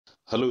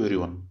Hello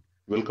everyone,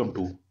 welcome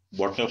to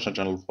Botany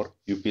channel for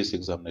UPSC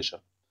examination.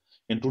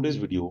 In today's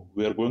video,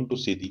 we are going to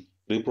see the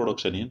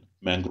reproduction in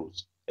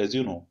mangroves. As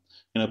you know,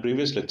 in a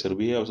previous lecture,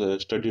 we have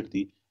studied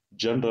the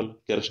general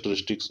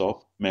characteristics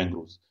of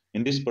mangroves.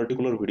 In this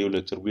particular video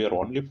lecture, we are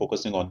only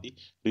focusing on the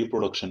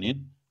reproduction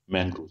in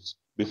mangroves.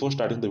 Before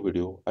starting the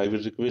video, I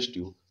will request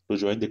you to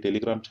join the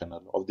Telegram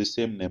channel of the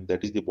same name,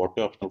 that is the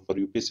Botany optional for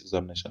UPSC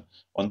examination,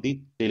 on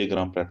the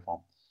Telegram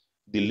platform.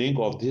 The link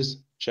of this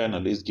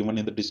channel is given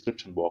in the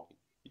description box.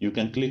 You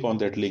can click on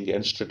that link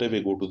and straight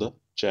away go to the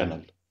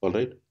channel.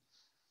 Alright.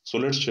 So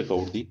let's check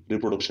out the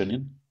reproduction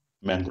in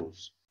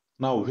mangroves.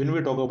 Now, when we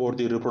talk about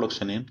the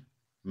reproduction in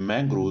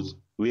mangroves,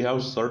 we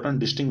have certain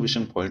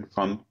distinguishing point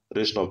from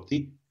rest of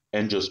the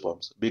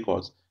angiosperms,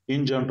 because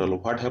in general,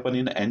 what happens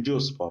in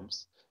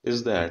angiosperms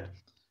is that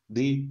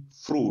the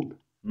fruit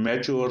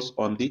matures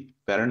on the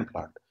parent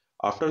plant.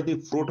 After the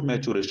fruit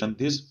maturation,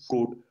 this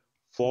fruit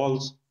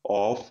falls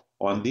off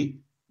on the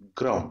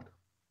ground,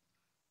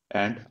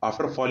 and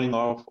after falling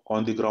off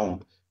on the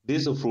ground,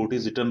 this fruit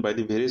is eaten by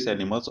the various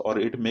animals, or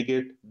it may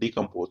get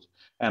decomposed,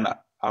 and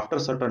after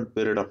certain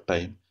period of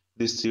time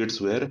these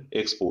seeds were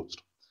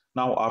exposed.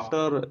 Now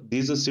after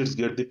these seeds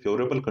get the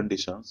favorable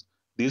conditions,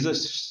 these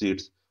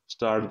seeds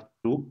start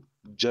to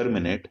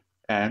germinate,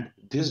 and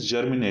this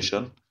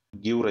germination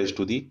give rise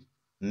to the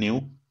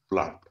new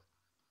plant.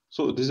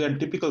 So this is a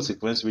typical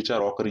sequence which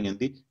are occurring in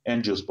the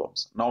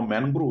angiosperms. Now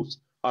mangroves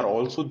are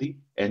also the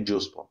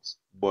angiosperms,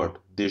 but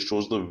they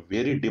shows the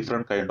very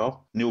different kind of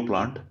new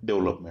plant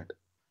development.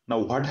 Now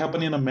what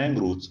happens in a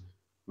mangroves,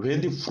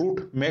 when the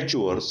fruit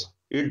matures,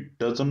 it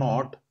does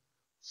not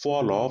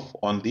fall off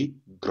on the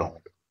ground.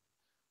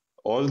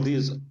 All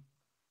these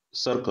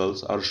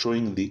circles are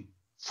showing the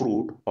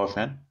fruit of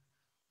an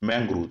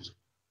mangroves.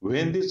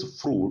 When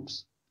these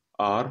fruits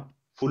are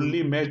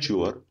fully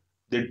mature,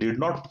 they did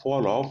not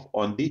fall off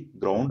on the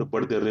ground,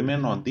 but they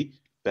remain on the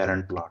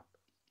parent plant.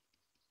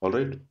 All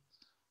right.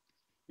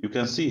 You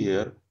can see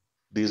here,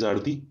 these are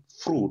the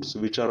fruits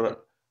which are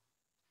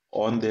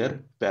on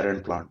their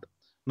parent plant.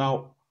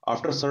 Now,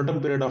 after a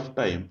certain period of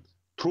time,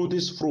 through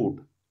this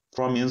fruit,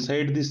 from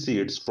inside the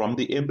seeds, from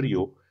the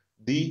embryo,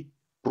 the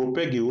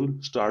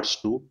propagule starts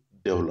to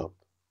develop.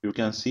 You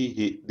can see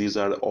here, these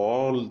are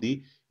all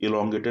the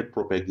elongated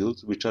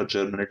propagules which are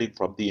germinating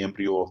from the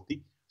embryo of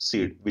the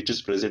seed, which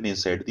is present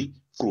inside the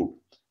fruit.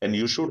 And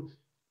you should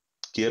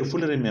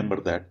carefully remember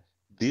that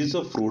these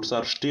fruits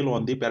are still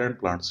on the parent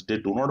plants. They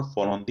do not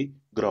fall on the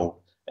ground,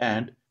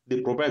 and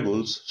the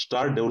propagules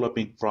start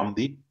developing from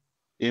the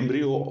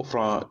embryo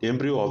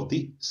of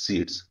the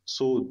seeds.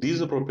 So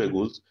these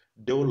propagules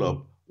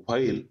develop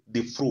while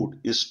the fruit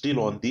is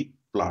still on the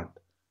plant.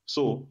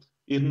 So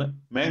in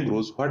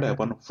mangroves, what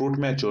happens? Fruit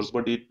matures,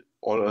 but it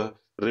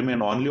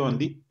remain only on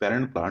the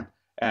parent plant,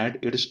 and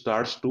it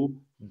starts to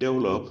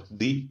develop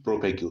the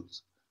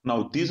propagules.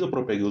 Now these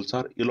propagules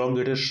are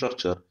elongated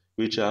structure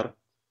which are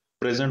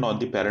present on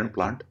the parent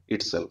plant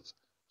itself.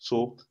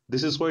 So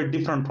this is quite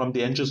different from the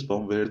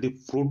angiosperm, where the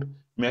fruit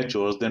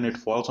matures, then it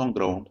falls on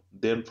ground,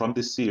 then from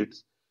the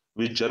seeds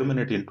we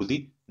germinate into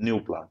the new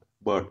plant.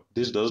 But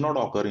this does not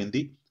occur in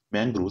the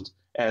mangroves,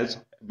 as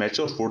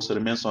mature fruits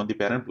remains on the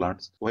parent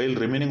plants. While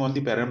remaining on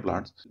the parent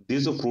plants,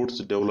 these fruits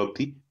develop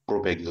the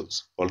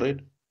propagules. All right.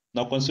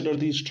 Now consider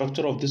the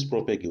structure of this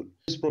propagule.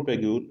 This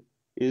propagule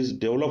is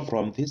developed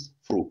from this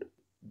fruit.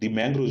 The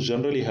mangroves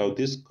generally have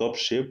this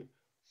cup-shaped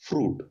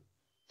fruit.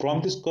 From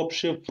this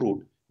cup-shaped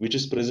fruit, which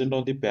is present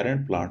on the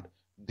parent plant,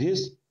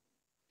 this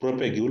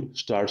propagule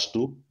starts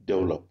to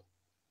develop.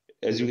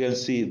 As you can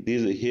see,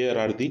 these here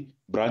are the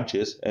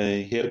branches,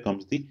 and here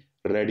comes the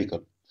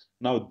radicle.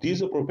 Now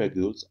these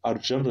propagules are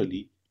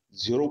generally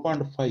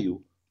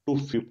 0.5 to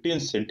 15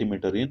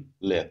 centimeter in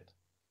length.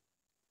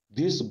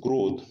 This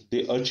growth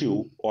they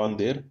achieve on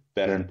their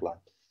parent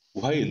plant,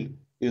 while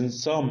in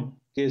some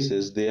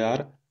cases they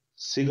are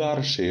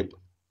cigar shaped,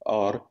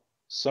 or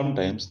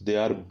sometimes they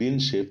are bean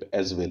shaped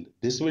as well.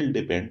 This will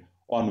depend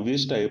on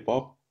which type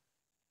of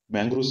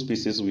mangrove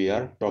species we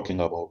are talking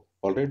about.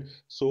 Alright,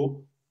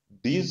 so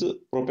these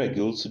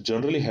propagules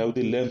generally have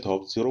the length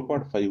of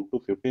 0.5 to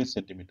 15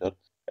 centimeter,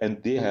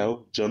 and they have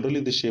generally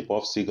the shape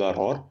of cigar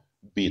or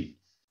bean.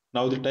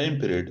 Now the time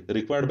period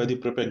required by the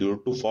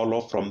propagule to fall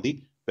off from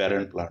the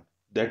parent plant,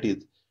 that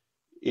is,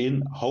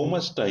 in how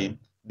much time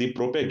the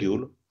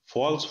propagule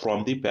falls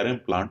from the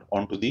parent plant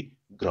onto the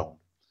ground.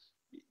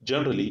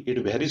 Generally,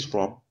 it varies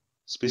from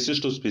species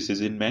to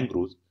species in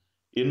mangroves.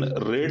 In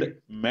red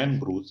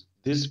mangroves,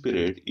 this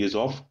period is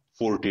of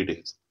 40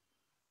 days.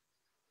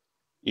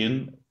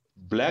 In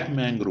black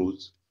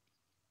mangroves,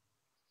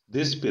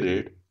 this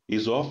period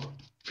is of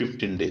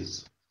 15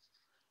 days.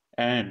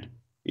 And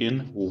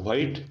in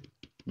white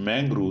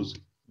mangroves,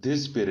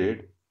 this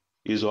period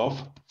is of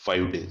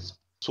 5 days.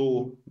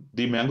 So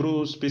the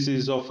mangrove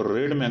species of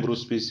red mangrove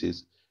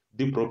species,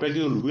 the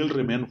propagule will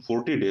remain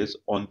 40 days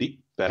on the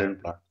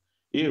parent plant.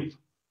 If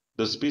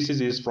the species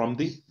is from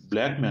the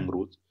black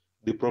mangroves,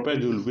 the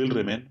propagule will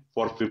remain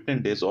for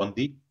 15 days on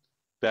the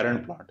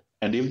parent plant.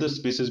 And if the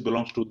species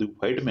belongs to the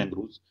white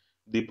mangroves,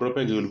 the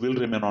propagule will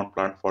remain on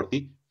plant for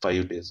the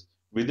 5 days.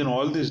 Within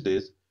all these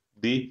days,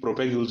 the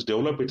propagules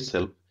develop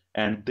itself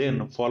and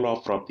then fall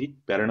off from the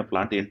parent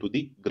plant into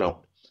the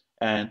ground.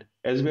 And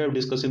as we have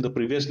discussed in the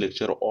previous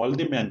lecture, all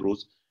the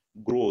mangroves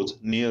grows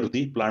near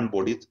the plant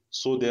bodies,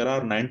 so there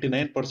are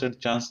 99%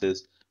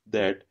 chances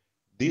that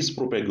this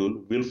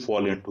propagule will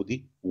fall into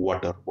the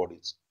water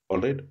bodies. All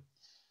right.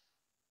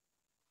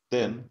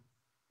 Then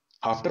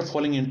after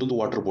falling into the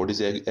water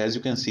bodies, as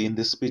you can see in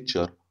this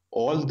picture,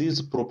 all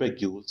these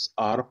propagules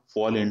are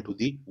fall into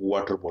the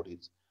water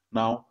bodies.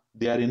 Now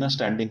they are in a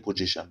standing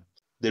position.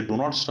 They do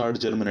not start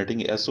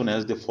germinating as soon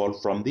as they fall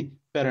from the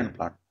parent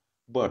plant,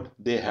 but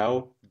they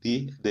have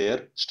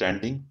their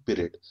standing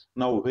period.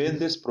 Now when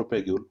this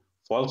propagule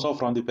falls off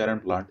from the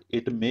parent plant,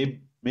 it may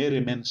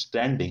remain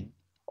standing,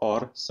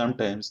 or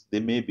sometimes they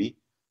may be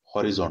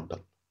horizontal.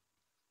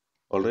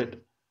 All right,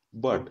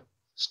 but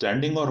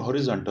standing or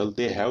horizontal,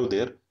 they have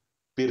their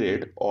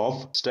period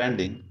of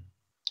standing,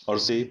 or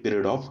say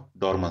period of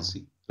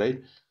dormancy,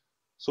 right?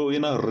 So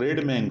in a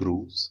red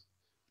mangroves,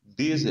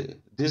 this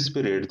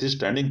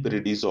standing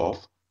period is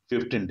of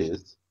 15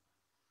 days,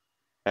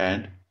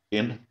 and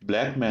in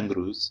black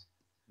mangroves,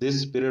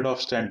 this period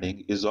of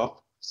standing is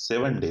of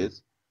 7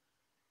 days,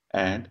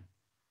 and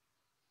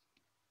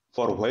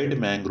for white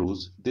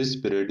mangroves, this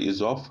period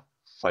is of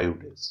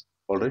 5 days.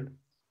 All right.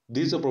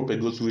 These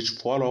propagules which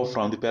fall off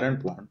from the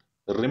parent plant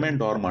remain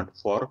dormant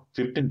for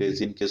 15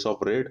 days in case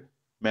of red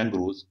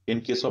mangroves.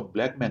 In case of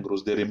black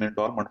mangroves, they remain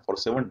dormant for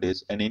 7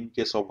 days, and in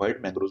case of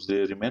white mangroves,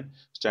 they remain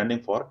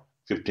standing for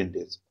 15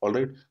 days. All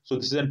right. So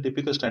this is a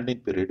typical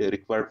standing period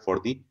required for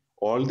the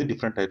all the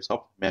different types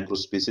of mangrove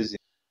species.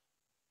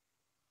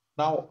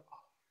 Now,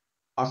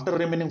 after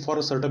remaining for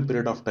a certain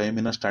period of time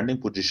in a standing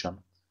position,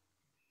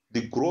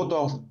 the growth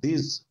of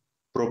these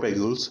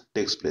propagules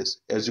takes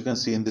place. As you can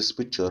see in this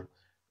picture,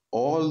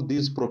 all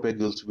these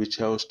propagules which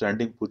have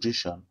standing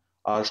position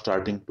are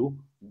starting to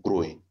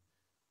growing.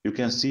 You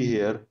can see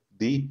here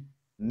the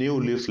new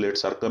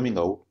leaflets are coming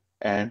out,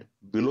 and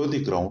below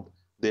the ground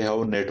they have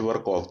a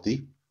network of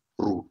the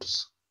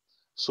roots.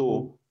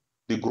 So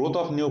the growth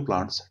of new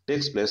plants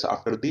takes place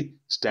after the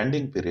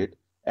standing period,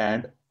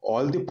 and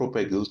all the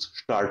propagules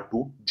start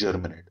to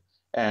germinate.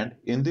 And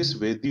in this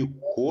way, the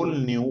whole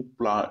new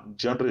plant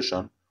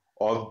generation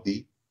of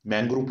the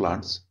mangrove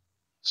plants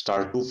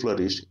start to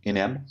flourish in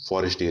an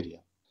forest area.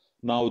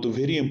 Now, the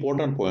very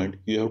important point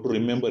you have to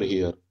remember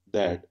here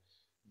that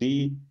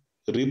the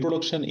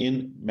reproduction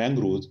in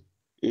mangroves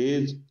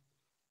is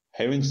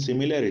having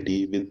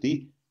similarity with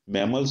the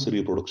mammals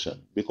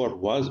reproduction, because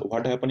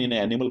what happened in an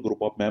animal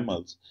group of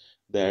mammals,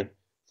 that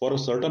for a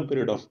certain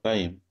period of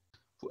time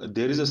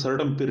there is a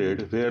certain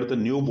period where the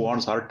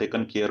newborns are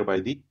taken care by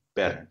the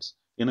parents.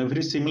 In a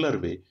very similar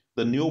way,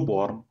 the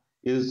newborn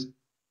is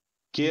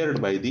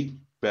cared by the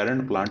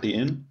parent plant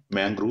in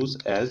mangroves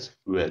as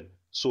well.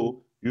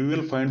 So you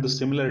will find the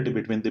similarity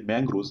between the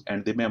mangroves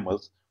and the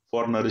mammals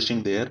for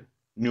nourishing their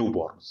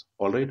newborns.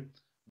 All right.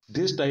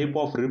 This type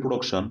of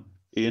reproduction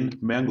in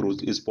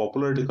mangroves is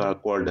popularly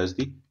called as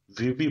the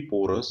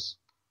viviparous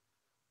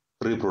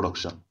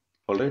reproduction.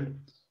 All right.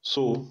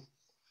 So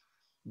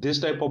this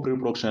type of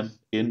reproduction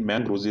in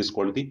mangroves is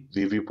called the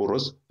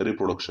viviparous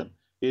reproduction,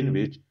 in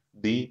which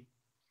the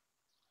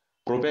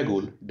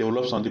propagule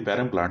develops on the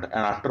parent plant, and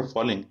after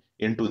falling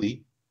into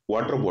the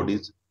water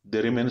bodies,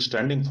 they remain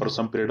standing for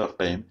some period of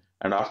time,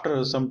 and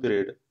after some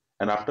period,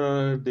 and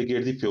after they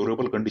get the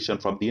favorable condition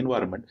from the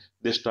environment,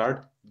 they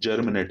start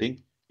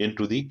germinating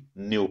into the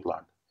new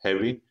plant,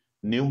 having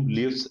new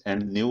leaves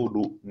and new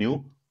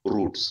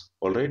roots.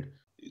 All right.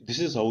 This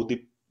is how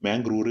the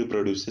mangrove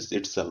reproduces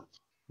itself.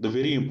 The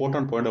very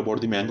important point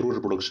about the mangrove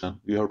reproduction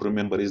you have to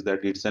remember is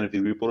that it's an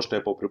viviparous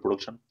type of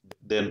reproduction.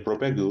 Then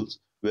propagules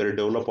were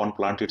developed on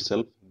plant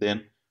itself.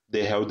 Then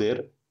they have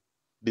their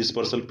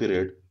dispersal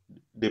period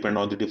depend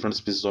on the different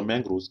species of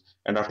mangroves,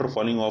 and after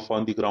falling off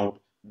on the ground,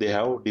 they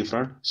have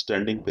different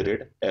standing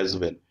period as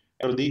well.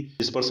 After the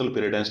dispersal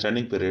period and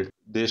standing period,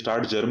 they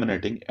start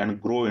germinating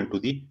and grow into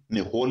the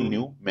whole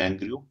new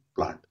mangrove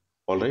plant.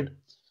 All right.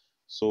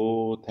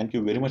 So thank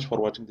you very much for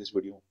watching this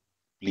video.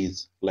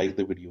 Please like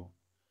the video.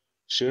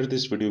 Share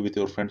this video with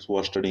your friends who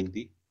are studying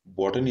the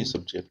botany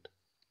subject,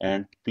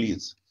 and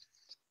please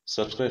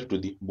subscribe to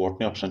the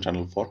botany option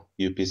channel for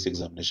UPSC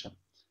examination.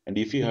 And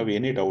if you have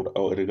any doubt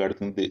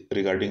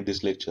regarding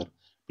this lecture,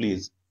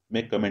 please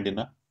make comment in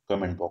a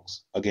comment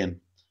box. Again,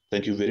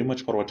 thank you very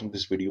much for watching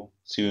this video.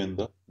 See you in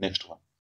the next one.